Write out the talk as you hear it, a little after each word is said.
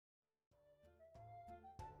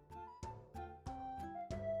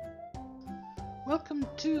Welcome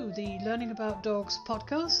to the Learning About Dogs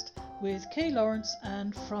podcast with Kay Lawrence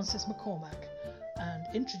and Frances McCormack, and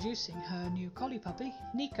introducing her new collie puppy,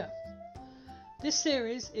 Nika. This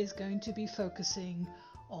series is going to be focusing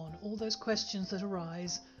on all those questions that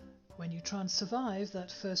arise when you try and survive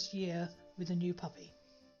that first year with a new puppy.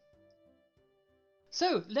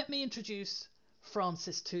 So, let me introduce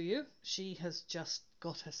Frances to you. She has just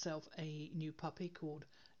got herself a new puppy called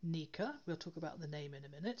Nika. We'll talk about the name in a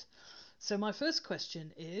minute. So my first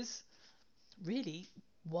question is, really,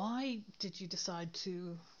 why did you decide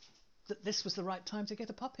that this was the right time to get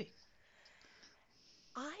a puppy?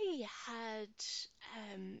 I had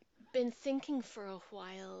been thinking for a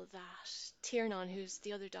while that Tiernan, who's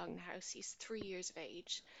the other dog in the house, he's 3 years of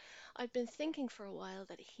age. I'd been thinking for a while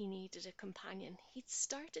that he needed a companion. He'd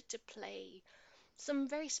started to play some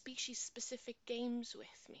very species specific games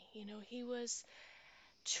with me. He was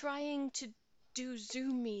trying to do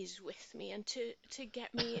zoomies with me and to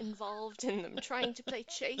get me involved in them, trying to play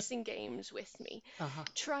chasing games with me, Uh-huh.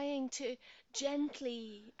 trying to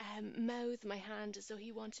gently mouth my hand as though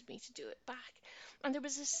he wanted me to do it back. And there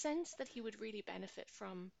was a sense that he would really benefit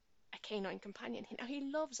from a canine companion. Now he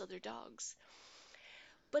loves other dogs,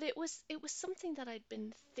 but it was something that I'd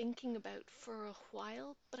been thinking about for a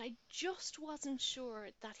while, but I just wasn't sure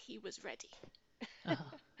that he was ready.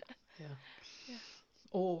 Uh-huh. Yeah. Yeah.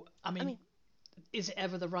 Or, I I mean, mean, is it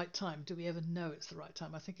ever the right time? Do we ever know it's the right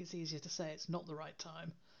time? I think it's easier to say it's not the right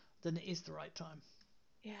time than it is the right time.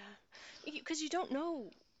 yeah, because you don't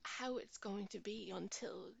know how it's going to be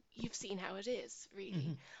until you've seen how it is,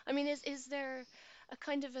 really. Mm-hmm. I mean, is there a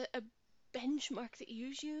kind of a benchmark that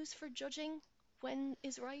you use for judging when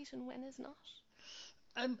is right and when is not?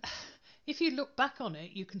 Um, if you look back on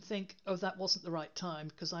it, you can think, oh, that wasn't the right time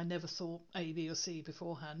because I never thought A, B, or C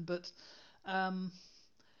beforehand. But um,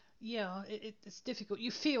 yeah, it's difficult.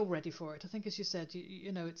 You feel ready for it. I think, as you said,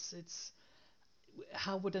 you know, it's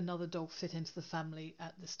how would another dog fit into the family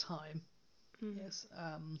at this time? Mm, Yes.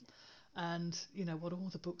 And you know what all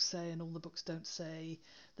the books say and all the books don't say.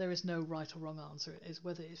 There is no right or wrong answer. It is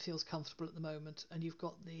whether it feels comfortable at the moment and you've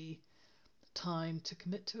got the time to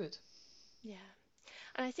commit to it. yeah.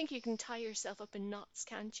 And I think you can tie yourself up in knots,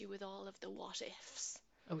 can't you, with all of the what ifs,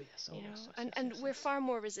 Oh yes. Oh yes. Yes. And Yes. and Yes. we're Yes. far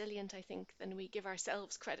more resilient, I think, than we give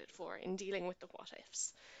ourselves credit for in dealing with the what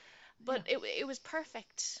ifs. Yeah. But it was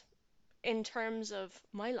perfect in terms of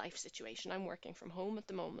my life situation. I'm working from home at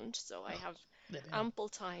the moment, so I Oh, have there we are. ample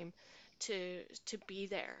time to be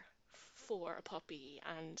there for a puppy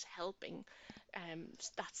and helping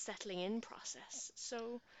that settling in process.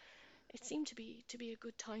 So it seemed to be a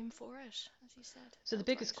good time for it, as you said. So the Felt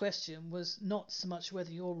biggest right. question was not so much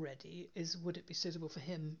whether you're ready, is would it be suitable for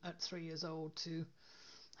him at 3 years old to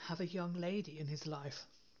have a young lady in his life?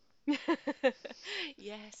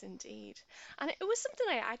 Yes, indeed. And it was something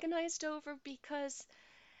I agonized over because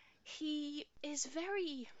he is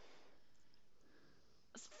very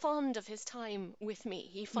fond of his time with me.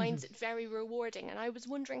 He Mm-hmm. finds it very rewarding, and I was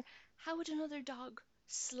wondering how would another dog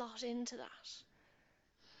slot into that?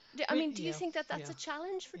 I I mean, mean, do you yeah, think that that's yeah, a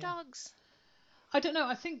challenge for yeah. dogs? I don't know.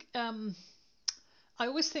 I think I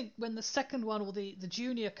always think when the second one or the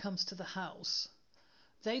junior comes to the house,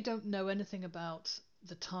 they don't know anything about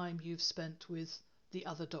the time you've spent with the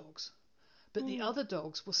other dogs. But the Mm, other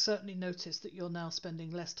dogs will certainly notice that you're now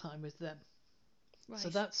spending less time with them. So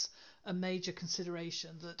right. that's a major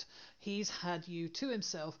consideration that he's had you to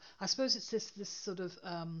himself. I suppose it's this sort of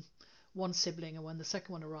one sibling, and when the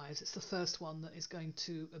second one arrives, it's the first one that is going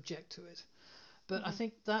to object to it. But I Hmm.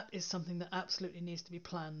 think that is something that absolutely needs to be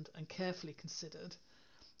planned and carefully considered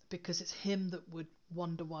because it's him that would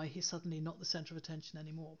wonder why he's suddenly not the centre of attention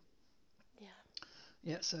anymore. Yeah.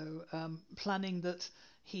 Yeah, so planning that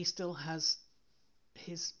he still has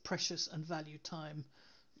his precious and valued time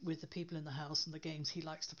with the people in the house and the games he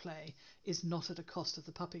likes to play is not at a cost of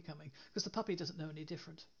the puppy coming, because the puppy doesn't know any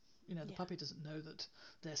different. You know, the Yeah. puppy doesn't know that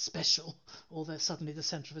they're special or they're suddenly the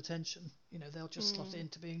centre of attention. You know, they'll just slot Mm,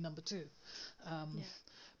 into being number two. Um, yeah.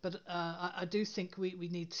 but I do think we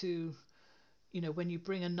need to, you know, when you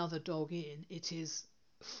bring another dog in, it is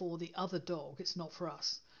for the other dog, it's not for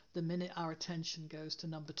us. The minute our attention goes to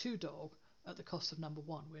number two dog at the cost of number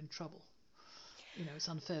one, we're in trouble. You know, it's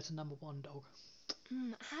unfair to number one dog.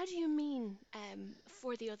 How do you mean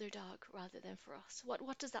for the other dog rather than for us?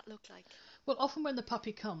 What does that look like? Well, often when the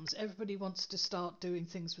puppy comes, everybody wants to start doing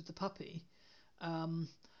things with the puppy, um,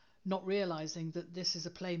 not realizing that this is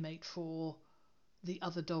a playmate for the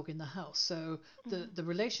other dog in the house. So Mm, the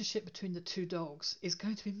relationship between the two dogs is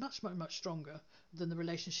going to be much, much, much stronger than the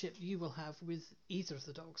relationship you will have with either of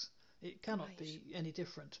the dogs. It cannot right. be any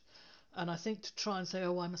different. And I think to try and say,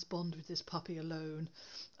 oh, I must bond with this puppy alone,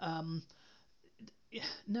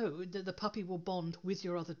 no, the puppy will bond with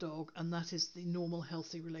your other dog, and that is the normal,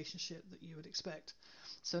 healthy relationship that you would expect.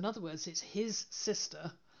 So, in other words, it's his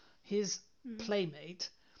sister, his playmate,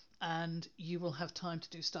 and you will have time to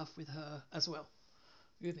do stuff with her as well.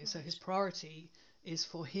 Right. So, his priority is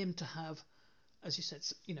for him to have, as you said,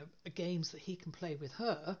 games that he can play with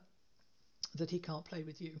her that he can't play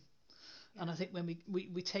with you. Yeah. And I think when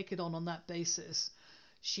we take it on that basis,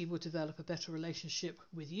 she will develop a better relationship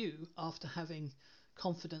with you after having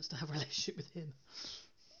confidence to have a relationship with him.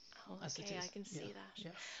 Oh, okay, I can see that.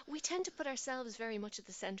 Yeah. We tend to put ourselves very much at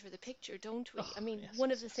the centre of the picture, don't we? I mean,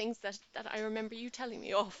 one of the things that I remember you telling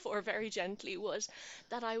me off for very gently was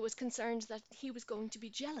that I was concerned that he was going to be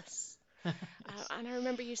jealous. And I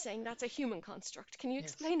remember you saying that's a human construct. Can you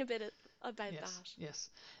explain a bit about that? Yes.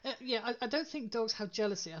 I don't think dogs have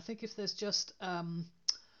jealousy. I think if there's just an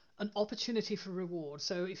opportunity for reward.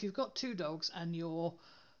 So if you've got two dogs and you're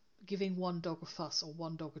giving one dog a fuss or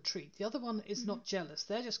one dog a treat, the other one is not jealous.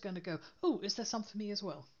 They're just going to go, oh, is there some for me as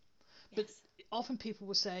well? Yes. But often people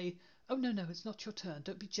will say, oh, no, it's not your turn.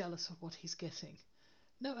 Don't be jealous of what he's getting.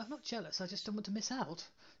 No, I'm not jealous. I just don't want to miss out.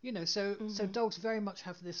 So dogs very much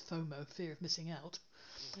have this FOMO, fear of missing out,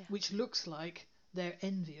 which looks like they're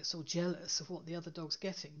envious or jealous of what the other dog's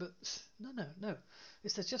getting. But no.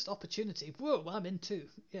 It's just opportunity. Whoa, I'm in too.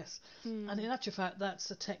 Yes. And in actual fact,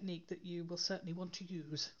 that's a technique that you will certainly want to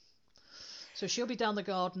use. So she'll be down the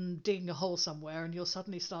garden digging a hole somewhere, and you'll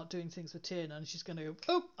suddenly start doing things with Tierna, and she's going to go,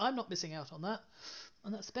 oh, I'm not missing out on that.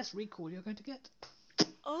 And that's the best recall you're going to get.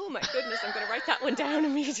 Oh my goodness, I'm going to write that one down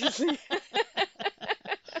immediately.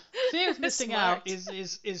 Fear of missing out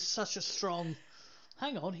is such a strong,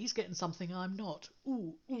 hang on, he's getting something I'm not.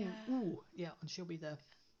 Ooh. Yeah, and she'll be there.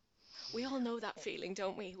 We all know that feeling,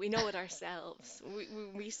 don't we? We know it ourselves.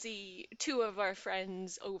 We see two of our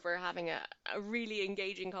friends over having a really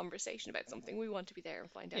engaging conversation about something. We want to be there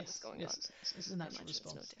and find out what's going on. It's a natural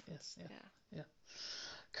response. It's no difference. Yeah.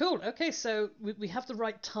 Cool. Okay, so we have the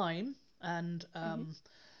right time. And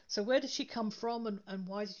so where did she come from, and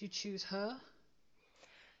why did you choose her?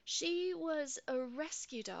 She was a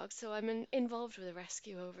rescue dog, so I'm involved with a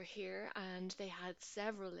rescue over here, and they had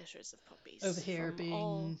several litters of puppies. Over here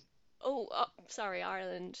being... sorry,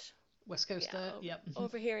 Ireland. West Coast there, yeah.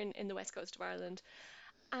 Over here in the west coast of Ireland.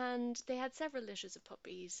 And they had several litters of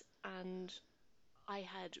puppies, and I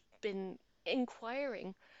had been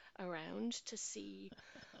inquiring around to see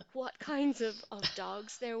what kinds of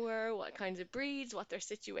dogs there were, what kinds of breeds, what their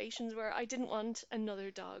situations were. I didn't want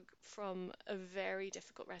another dog from a very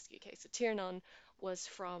difficult rescue case. So Tiernan was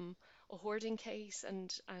from a hoarding case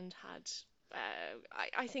and had,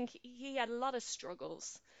 I think he had a lot of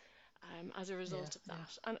struggles as a result of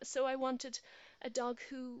that. And so I wanted a dog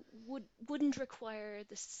who wouldn't require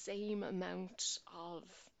the same amount of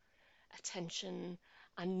attention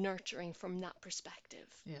and nurturing from that perspective,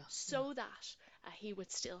 so that he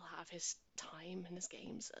would still have his time and his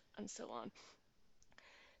games and so on.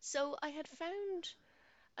 So I had found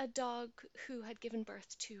a dog who had given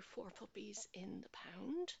birth to 4 puppies in the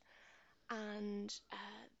pound, and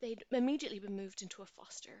they'd immediately been moved into a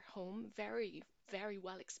foster home, very, very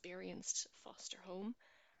well experienced foster home,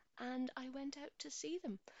 and I went out to see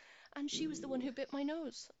them. And she was the one who bit my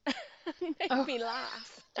nose and made me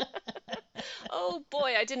laugh. Oh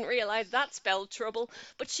boy, I didn't realize that spelled trouble,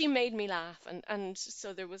 but she made me laugh, and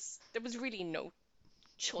so there was really no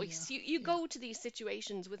choice. You go to these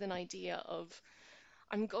situations with an idea of,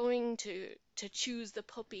 I'm going to choose the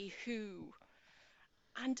puppy who,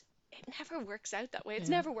 and it never works out that way. It's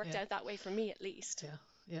never worked out that way for me, at least.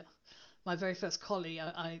 Yeah. My very first collie,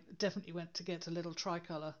 I definitely went to get a little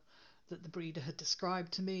tricolour that the breeder had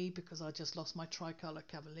described to me, because I just lost my tricolour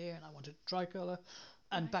Cavalier and I wanted a tricolour.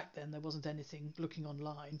 And back then there wasn't anything looking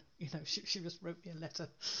online. She just wrote me a letter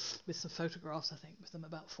with some photographs, I think, with them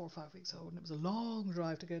about 4 or 5 weeks old. And it was a long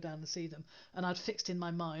drive to go down and see them. And I'd fixed in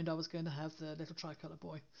my mind I was going to have the little tricolour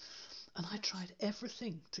boy. And I tried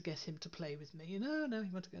everything to get him to play with me. No, he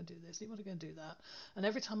wanted to go and do this, he wanted to go and do that. And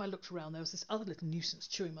every time I looked around, there was this other little nuisance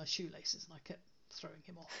chewing my shoelaces, and I kept throwing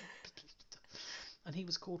him off. And he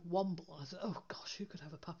was called Womble. And I thought, oh gosh, who could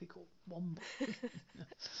have a puppy called Womble?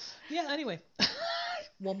 Anyway,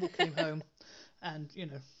 Womble came home, and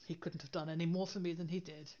he couldn't have done any more for me than he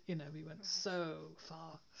did. We went so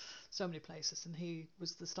far, so many places, and he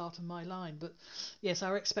was the start of my line. But yes,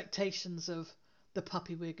 our expectations of the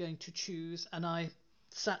puppy we're going to choose, and I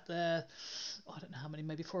sat there, I don't know how many,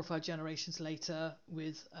 maybe 4 or 5 generations later,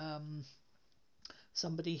 with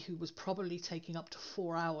somebody who was probably taking up to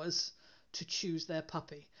 4 hours to choose their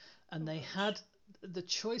puppy, and they had the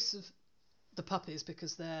choice of the puppies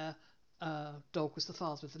because their dog was the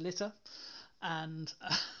father of the litter, and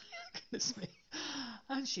goodness me.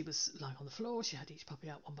 And she was lying on the floor. She had each puppy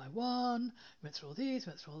out one by one. Went through all these,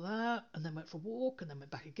 went through all that, and then went for a walk, and then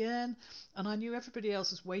went back again. And I knew everybody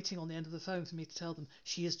else was waiting on the end of the phone for me to tell them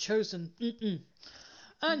she has chosen.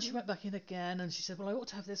 And she went back in again, and she said, "Well, I ought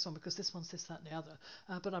to have this one because this one's this, that, and the other.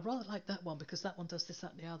 But I'd rather like that one because that one does this,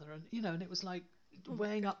 that, and the other." And and it was like Oh my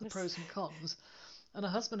weighing up the goodness. pros and cons. And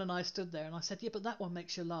her husband and I stood there, and I said, "Yeah, but that one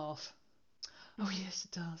makes you laugh." "Oh yes,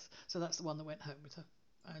 it does." So that's the one that went home with her,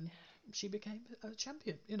 and she became a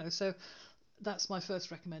champion. So that's my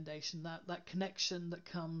first recommendation. That connection that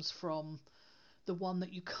comes from the one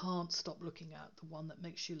that you can't stop looking at, the one that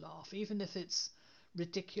makes you laugh, even if it's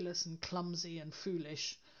ridiculous and clumsy and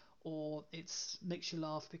foolish, or it makes you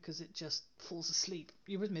laugh because it just falls asleep.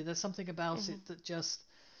 You with me? There's something about Hmm. it that just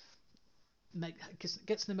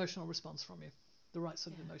gets an emotional response from you, the right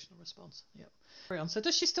sort of Yeah. emotional response. Yeah. Carry on. So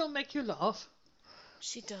does she still make you laugh?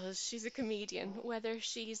 She does. She's a comedian, whether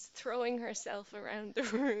she's throwing herself around the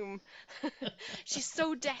room. She's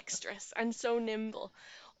so dexterous and so nimble,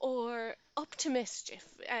 or up to mischief,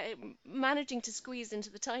 managing to squeeze into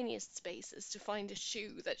the tiniest spaces to find a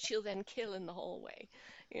shoe that she'll then kill in the hallway.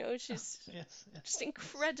 She's Yes, yes, just yes.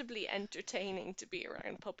 incredibly entertaining to be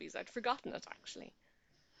around puppies. I'd forgotten it actually.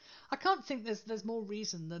 I can't think there's more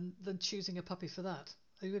reason than choosing a puppy for that.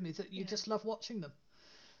 Are you with me? That you Yeah. just love watching them.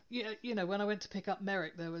 Yeah, when I went to pick up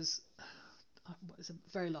Merrick, there was what is a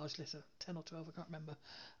very large litter, 10 or 12, I can't remember.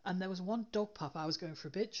 And there was one dog pup. I was going for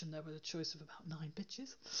a bitch, and there was a choice of about 9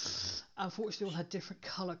 bitches. Unfortunately, all had different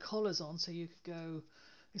colour collars on, so you could go,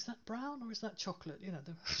 is that brown or is that chocolate?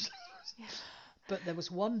 Yeah. But there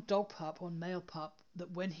was one dog pup, one male pup,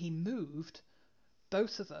 that when he moved,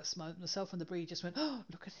 both of us, myself and the breed, just went, "Oh,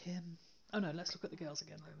 look at him." "Oh no, let's look at the girls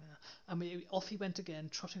again." And off he went again,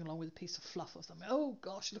 trotting along with a piece of fluff or something. "Oh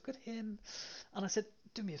gosh, look at him." And I said,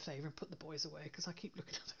 "Do me a favour and put the boys away because I keep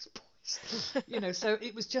looking at those boys." So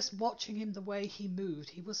it was just watching him the way he moved.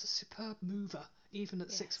 He was a superb mover, even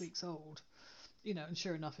at six Yes. weeks old. And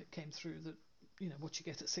sure enough, it came through that, what you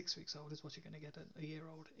get at 6 weeks old is what you're going to get at a year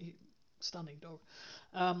old. Stunning dog.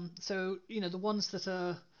 So, the ones that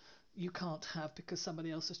are you can't have because somebody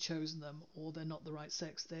else has chosen them or they're not the right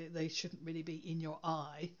sex, they shouldn't really be in your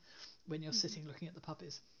eye when you're Hmm. sitting looking at the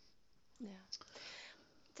puppies. Yeah.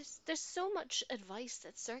 There's so much advice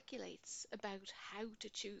that circulates about how to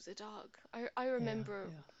choose a dog. I Yeah, remember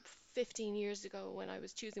yeah. 15 years ago when I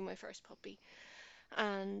was choosing my first puppy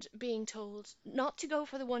and being told not to go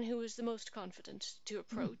for the one who was the most confident to Mm,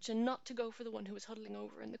 approach and not to go for the one who was huddling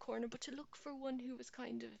over in the corner, but to look for one who was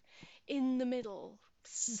kind of in the middle,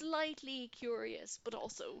 mm. slightly curious, but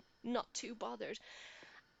also not too bothered.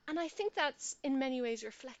 And I think that's in many ways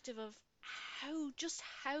reflective of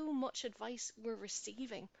how much advice we're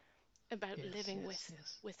receiving about Yes, living yes, with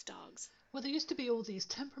yes. with dogs. Well, there used to be all these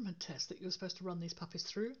temperament tests that you were supposed to run these puppies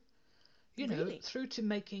through, Really? through to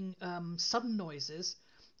making sudden noises,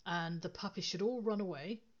 and the puppies should all run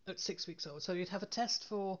away at 6 weeks old. So you'd have a test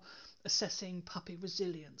for assessing puppy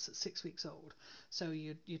resilience at 6 weeks old. So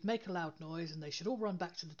you'd make a loud noise, and they should all run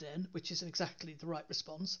back to the den, which is exactly the right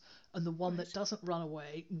response. And the one that Right. doesn't run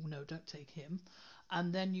away, "Ooh, no, don't take him."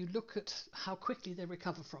 And then you look at how quickly they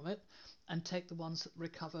recover from it, and take the ones that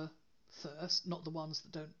recover first, not the ones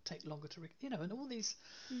that don't take longer to, and all these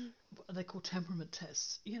Mm. what they call temperament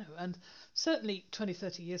tests, and certainly 20,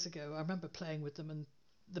 30 years ago, I remember playing with them and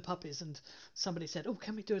the puppies, and somebody said, "Oh,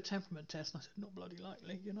 can we do a temperament test?" And I said, "Not bloody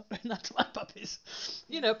likely. You're not doing that to my puppies."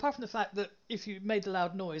 Yeah. Apart from the fact that if you made a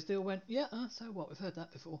loud noise, they all went, "Yeah, so what? We've heard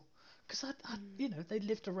that before." Because Mm. they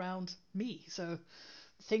lived around me, so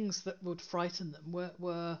things that would frighten them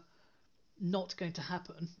were not going to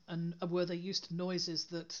happen. And were they used to noises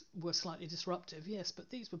that were slightly disruptive? Yes, but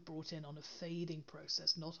these were brought in on a fading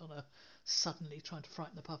process, not on a suddenly trying to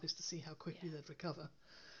frighten the puppies to see how quickly Yeah. they'd recover.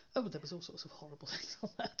 Oh, there Yeah. was all sorts of horrible things on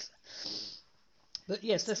that. But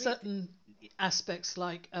yes, It's there's really. certain aspects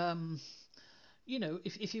like,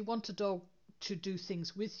 if you want a dog to do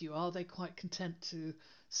things with you, are they quite content to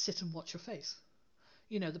sit and watch your face?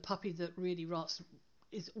 The puppy that really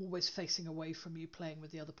is always facing away from you playing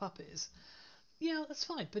with the other puppies, yeah, that's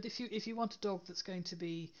fine. But if you want a dog that's going to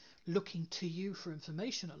be looking to you for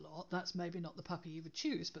information a lot, that's maybe not the puppy you would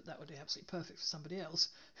choose, but that would be absolutely perfect for somebody else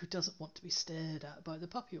who doesn't want to be stared at by the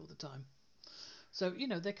puppy all the time. So,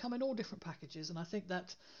 they come in all different packages, and I think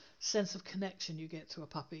that sense of connection you get to a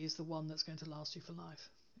puppy is the one that's going to last you for life.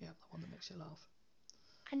 Yeah, the one that makes you laugh.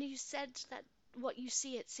 And you said that what you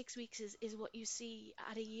see at 6 weeks is what you see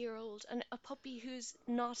at a year old. And a puppy who's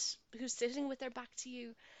sitting with their back to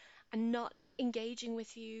you and not engaging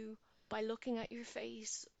with you. by looking at your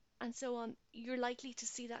face and so on, you're likely to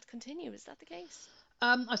see that continue. Is that the case?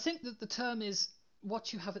 I think that the term is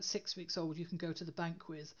what you have at 6 weeks old, you can go to the bank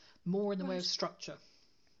with, more in the way of Right. structure.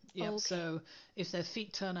 Yeah, Okay. so if their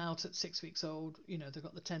feet turn out at 6 weeks old, they've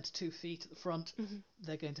got the 10 to 2 feet at the front, Hmm.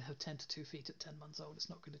 they're going to have 10 to 2 feet at 10 months old. It's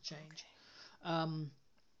not going to change. Okay. Um,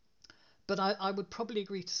 but I would probably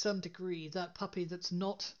agree to some degree that puppy that's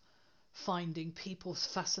not finding people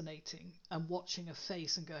fascinating and watching a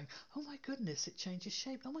face and going, oh my goodness, it changes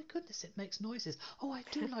shape. Oh my goodness, it makes noises. Oh, I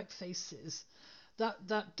do like faces.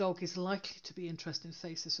 That dog is likely to be interested in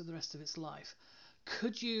faces for the rest of its life.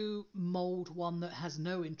 Could you mold one that has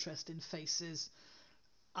no interest in faces?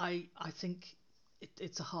 I think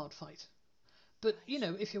it's a hard fight. But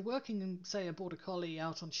Right. if you're working in, say, a border collie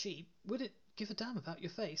out on sheep, would it give a damn about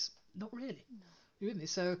your face? Not really. No. You with me?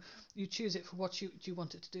 So you choose it for what you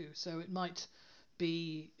want it to do. So it might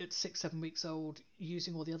be at 6, 7 weeks old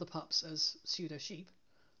using all the other pups as pseudo sheep,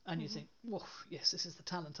 and you Hmm. think, well, yes, this is the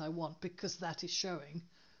talent I want because that is showing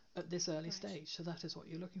at this early Right. stage. So that is what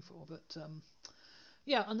you're looking for. But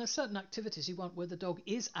yeah, and there's certain activities you want where the dog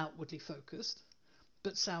is outwardly focused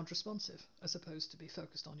but sound responsive, as opposed to be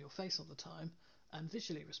focused on your face all the time and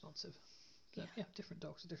visually responsive. So Yeah. yeah, different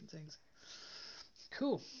dogs are different things.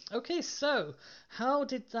 Cool. Okay, so how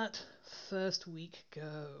did that first week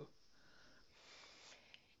go?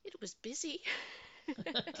 It was busy.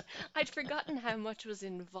 I'd forgotten how much was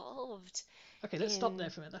involved Okay, let's stop there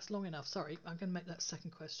in. for a minute. That's long enough. Sorry, I'm going to make that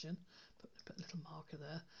second question. Put a little marker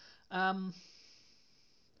there. Um,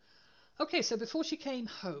 okay, so before she came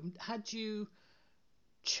home, had you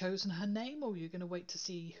chosen her name, or were you going to wait to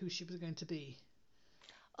see who she was going to be?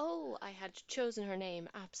 Oh, I had chosen her name,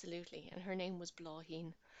 absolutely, and her name was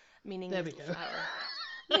Blaheen, meaning There we little go. flower.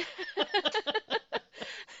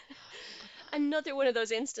 Another one of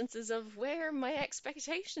those instances of where my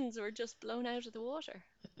expectations were just blown out of the water.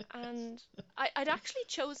 And I'd actually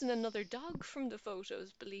chosen another dog from the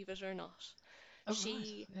photos, believe it or not. Oh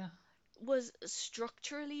right, She yeah. was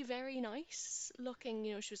structurally very nice looking,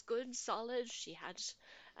 she was good, solid. She had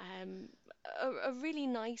um, a really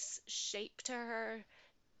nice shape to her.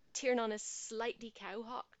 Tiernan is slightly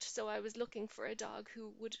cowhocked, so I was looking for a dog who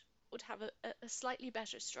would have a slightly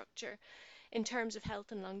better structure in terms of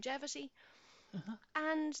health and longevity. Uh-huh.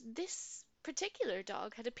 And this particular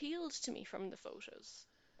dog had appealed to me from the photos.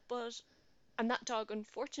 But and that dog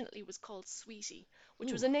unfortunately was called Sweetie,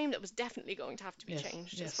 which was Ooh, a name that was definitely going to have to be yes,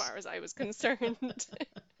 changed as yes, far as I was concerned.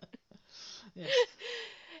 yes.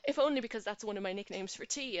 If only because that's one of my nicknames for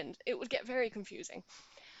tea and it would get very confusing.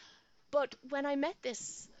 But when I met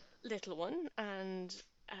this little one and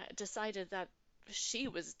decided that she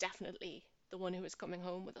was definitely the one who was coming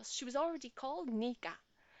home with us, she was already called Nika.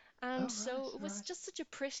 And Oh right, so it was right. just such a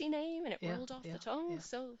pretty name and it Yeah, rolled off yeah, the tongue. yeah.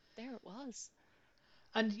 So there it was.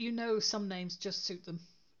 And some names just suit them.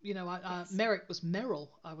 Yes. Merrick was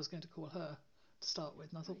Merrill. I was going to call her to start with,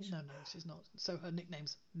 and I thought, Right. no, no, she's not. So her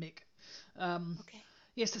nickname's Mick. Um, Okay.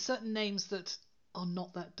 yes, there's certain names that are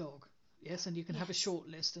not that dog. Yes, and you can have a Yes. short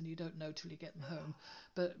list, and you don't know till you get them home.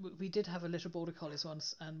 But we did have a little border collies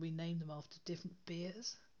once, and we named them after different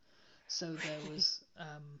beers. So there Really? was,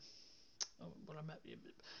 oh, well,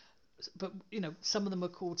 but some of them were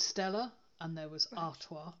called Stella, and there was Right.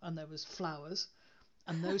 Artois, and there was Flowers,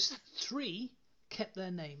 and those three kept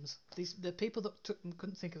their names. The people that took them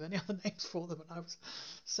couldn't think of any other names for them, and I was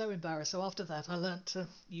so embarrassed. So after that, I learnt to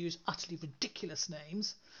use utterly ridiculous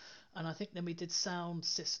names, and I think then we did sound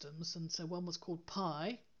systems, and so one was called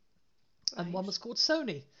Pi, and one Right. was called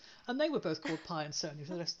Sony, and they were both called Pi and Sony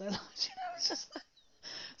for the rest of their lives. It's just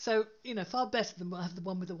so, far better than have the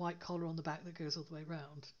one with the white collar on the back that goes all the way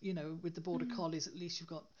round. With the border Mm. collies, at least you've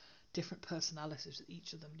got different personalities with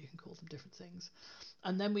each of them. You can call them different things.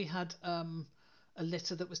 And then we had a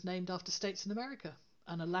litter that was named after states in America.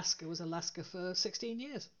 And Alaska was Alaska for 16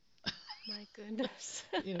 years. My goodness.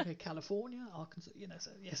 California, Arkansas,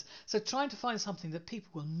 so yes. So trying to find something that people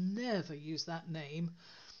will never use that name.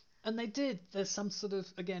 And they did. There's some sort of,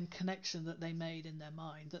 again, connection that they made in their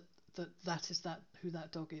mind that is that who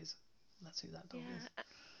that dog is. That's who that dog is. Yeah.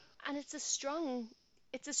 And it's a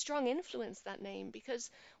strong influence, that name, because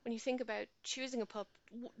when you think about choosing a pup,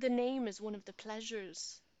 the name is one of the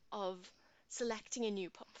pleasures of selecting a new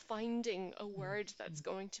pup, finding a Mm, word that's mm.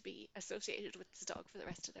 going to be associated with this dog for the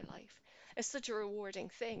rest of their life. It's such a rewarding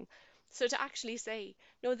thing. So to actually say,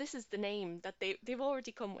 no, this is the name that they've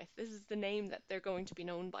already come with. This is the name that they're going to be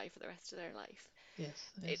known by for the rest of their life.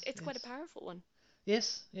 Yes, It, yes, it's quite a yes. powerful one.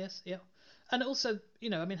 Yes, yes, yeah. And also,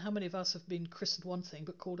 I mean, how many of us have been christened one thing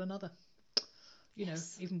but called another?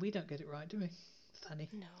 Yes. Even we don't get it right, do we? Fanny.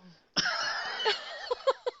 No.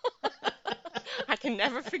 can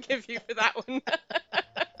never forgive you for that one.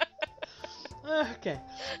 Okay,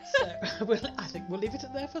 so I think we'll leave it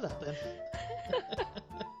there for that then.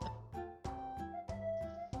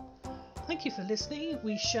 Thank you for listening.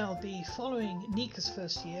 We shall be following Nika's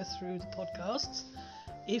first year through the podcasts.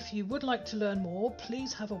 If you would like to learn more,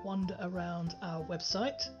 please have a wander around our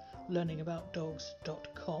website,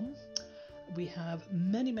 learningaboutdogs.com. We have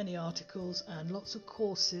many articles and lots of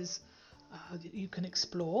courses that you can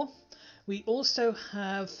explore. We also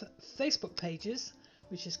have Facebook pages,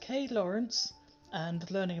 which is Kay Lawrence and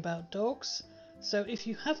Learning About Dogs. So if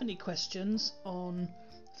you have any questions on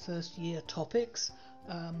first year topics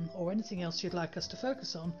or anything else you'd like us to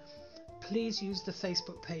focus on, please use the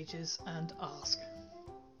Facebook pages and ask.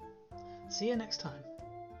 See you next time.